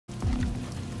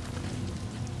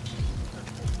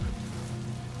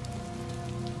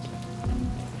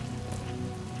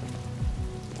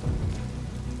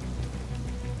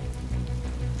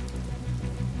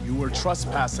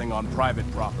trespassing on private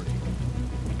property.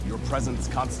 Your presence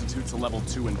constitutes a level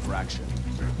 2 infraction.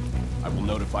 I will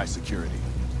notify security.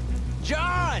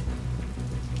 John!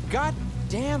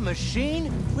 Goddamn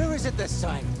machine! Where is it this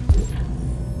time?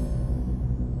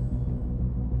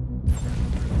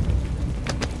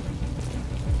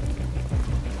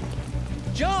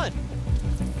 John!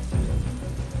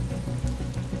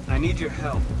 I need your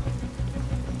help.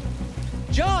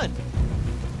 John!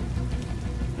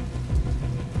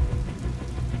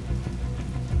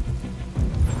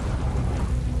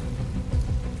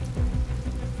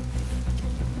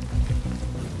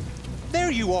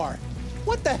 There you are!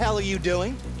 What the hell are you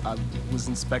doing? I was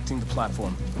inspecting the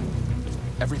platform.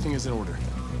 Everything is in order.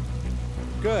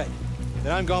 Good.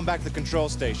 Then I'm going back to the control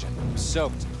station. I'm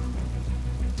soaked.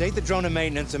 Take the drone to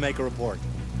maintenance and make a report.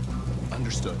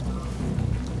 Understood.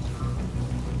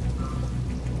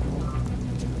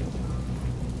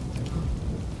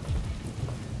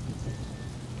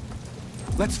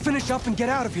 Let's finish up and get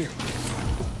out of here.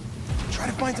 Try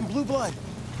to find some blue blood.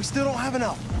 We still don't have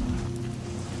enough.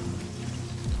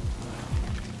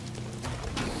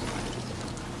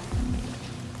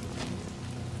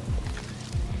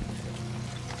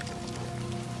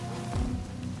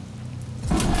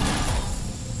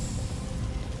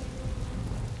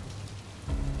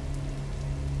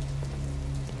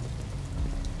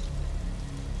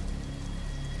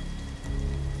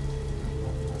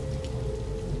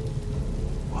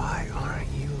 Why aren't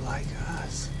you like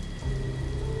us?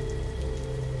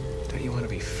 Don't you want to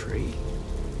be free?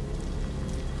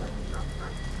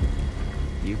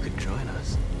 You could join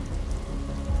us.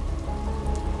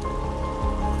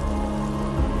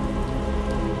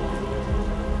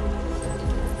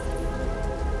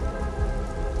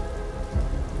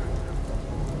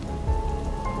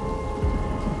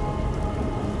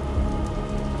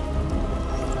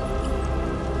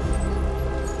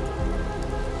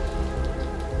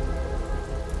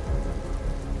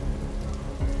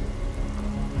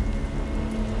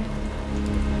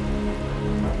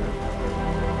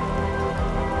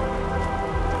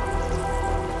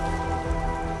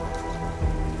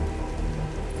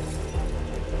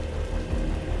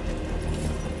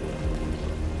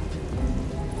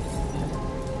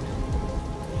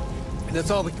 That's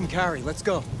all we can carry. Let's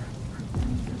go.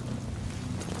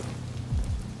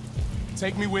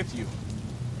 Take me with you.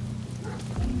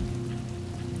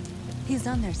 He's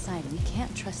on their side. We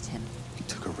can't trust him. He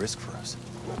took a risk for us.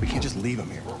 We can't just leave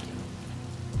him here.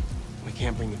 We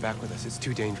can't bring you back with us. It's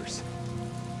too dangerous.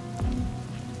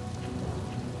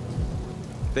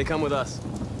 They come with us.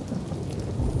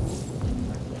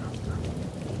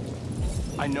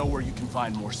 I know where you can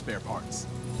find more spare parts.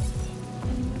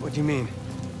 What do you mean?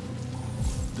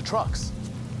 The trucks.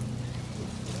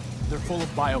 They're full of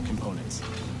biocomponents.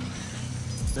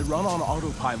 They run on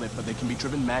autopilot, but they can be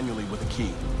driven manually with a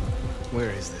key.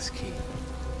 Where is this key?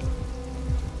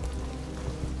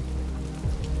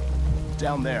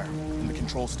 Down there, in the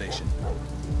control station.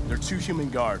 There are 2 human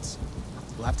guards.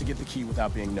 We'll have to get the key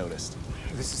without being noticed.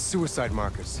 This is suicide,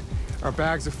 Markus. Our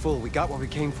bags are full. We got what we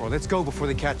came for. Let's go before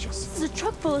they catch us. This is a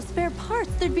truck full of spare parts.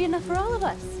 There'd be enough for all of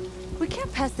us. We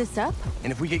can't pass this up.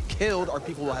 And if we get killed, our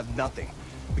people will have nothing.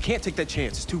 We can't take that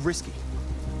chance. It's too risky.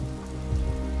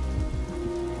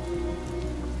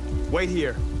 Wait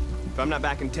here. If I'm not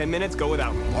back in 10 minutes, go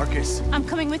without me. Markus. I'm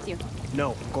coming with you.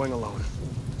 No, I'm going alone.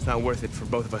 It's not worth it for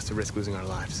both of us to risk losing our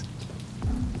lives.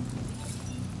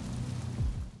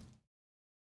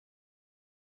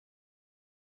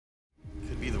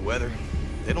 Could be the weather.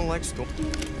 They don't like storms.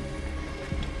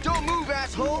 Don't move,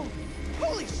 asshole!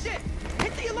 Holy shit!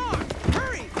 Hit the alarm!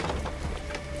 Hurry!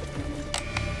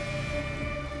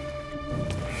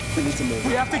 We need to move.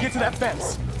 We have to get to that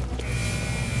fence.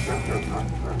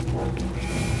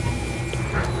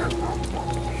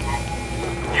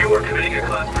 You are committing a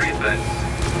Class 3 offense.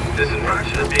 This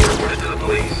infraction is being reported to the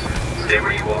police. Stay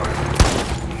where you are.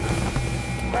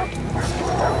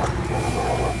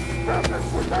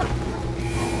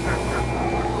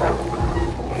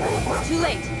 It's too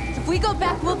late. If we go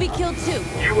back, we'll be killed too.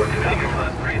 You are committing a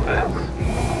Class 3 offense.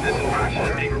 This infraction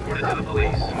is being reported to the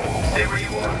police. Stay where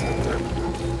you are.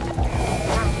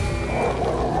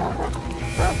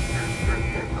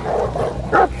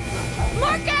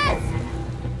 Markus!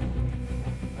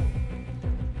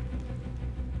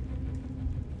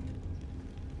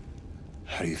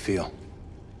 How do you feel?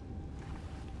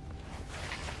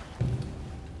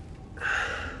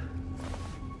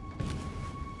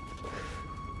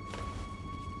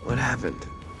 What happened?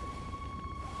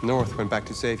 North went back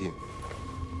to save you.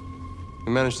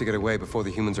 We managed to get away before the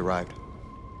humans arrived.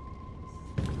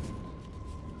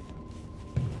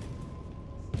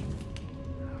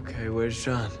 Okay, where's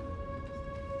John?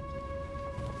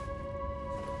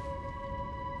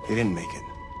 He didn't make it.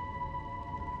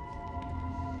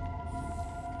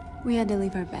 We had to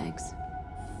leave our bags.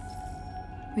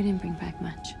 We didn't bring back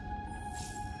much.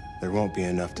 There won't be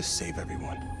enough to save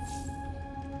everyone.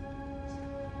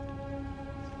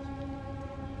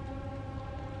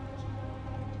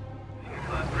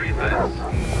 Class 3 events.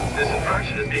 This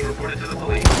infraction is being reported to the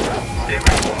police. Stay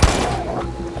where you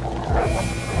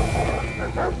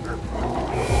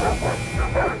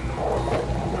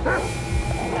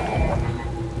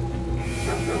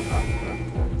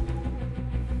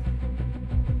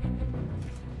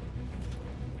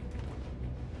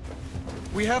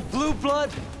We have blue blood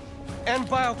and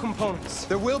biocomponents.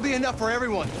 There will be enough for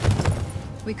everyone.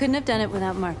 We couldn't have done it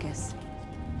without Markus.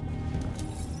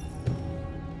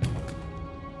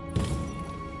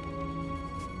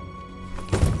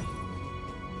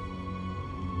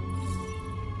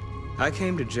 I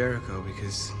came to Jericho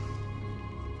because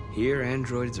here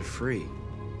androids are free.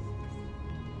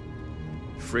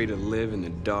 Free to live in the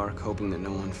dark, hoping that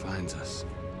no one finds us.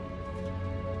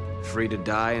 Free to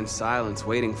die in silence,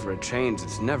 waiting for a change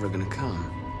that's never gonna come.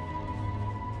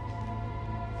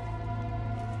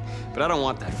 But I don't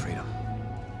want that freedom.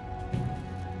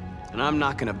 And I'm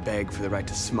not gonna beg for the right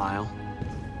to smile,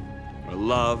 or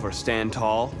love, or stand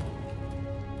tall.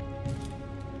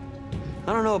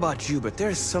 I don't know about you, but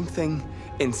there's something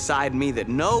inside me that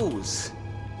knows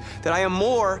that I am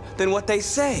more than what they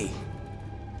say.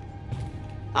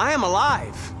 I am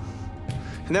alive,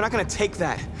 and they're not gonna take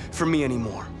that from me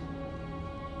anymore.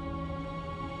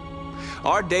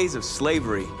 Our days of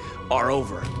slavery are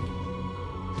over.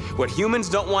 What humans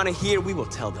don't want to hear, we will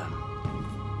tell them.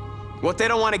 What they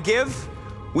don't want to give,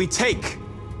 we take.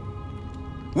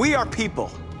 We are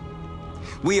people.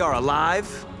 We are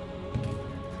alive.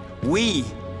 We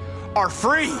are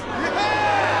free.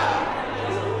 Yeah!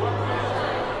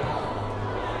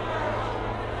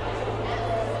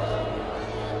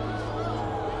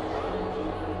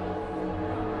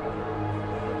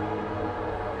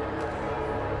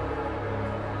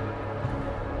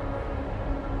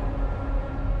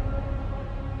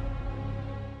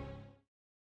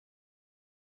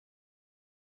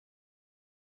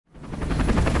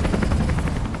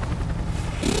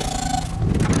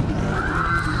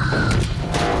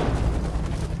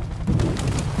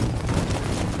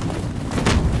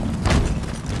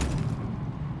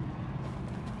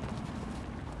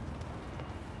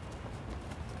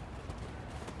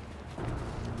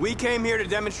 We came here to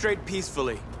demonstrate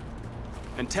peacefully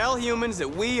and tell humans that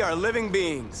we are living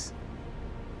beings.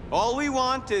 All we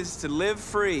want is to live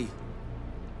free.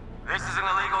 This is an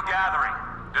illegal gathering.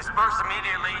 Disperse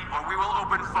immediately or we will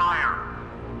open fire.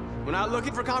 We're not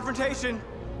looking for confrontation.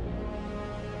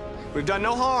 We've done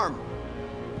no harm.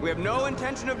 We have no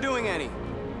intention of doing any.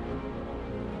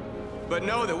 But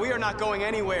know that we are not going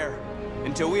anywhere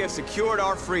until we have secured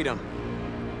our freedom.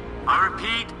 I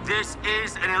repeat, this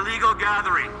is an illegal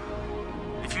gathering.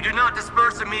 If you do not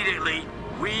disperse immediately,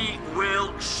 we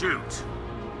will shoot.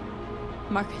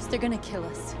 Markus, they're gonna kill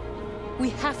us. We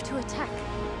have to attack.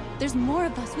 There's more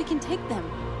of us. We can take them.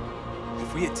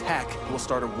 If we attack, we'll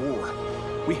start a war.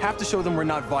 We have to show them we're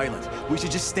not violent. We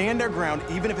should just stand our ground,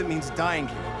 even if it means dying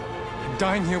here.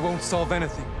 Dying here won't solve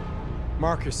anything.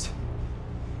 Markus,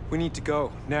 we need to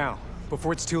go, now,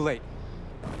 before it's too late.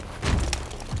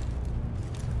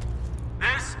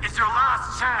 This is your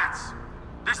last chance.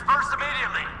 Disperse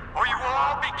immediately, or you will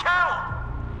all be killed.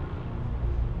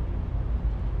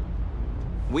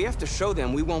 We have to show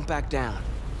them we won't back down.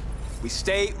 We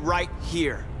stay right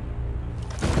here.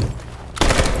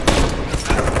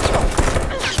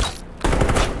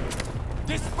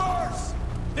 Disperse!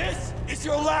 This is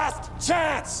your last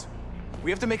chance!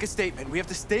 We have to make a statement. We have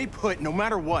to stay put no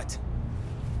matter what.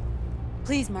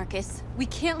 Please, Markus. We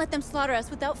can't let them slaughter us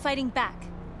without fighting back.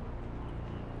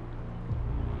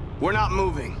 We're not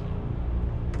moving.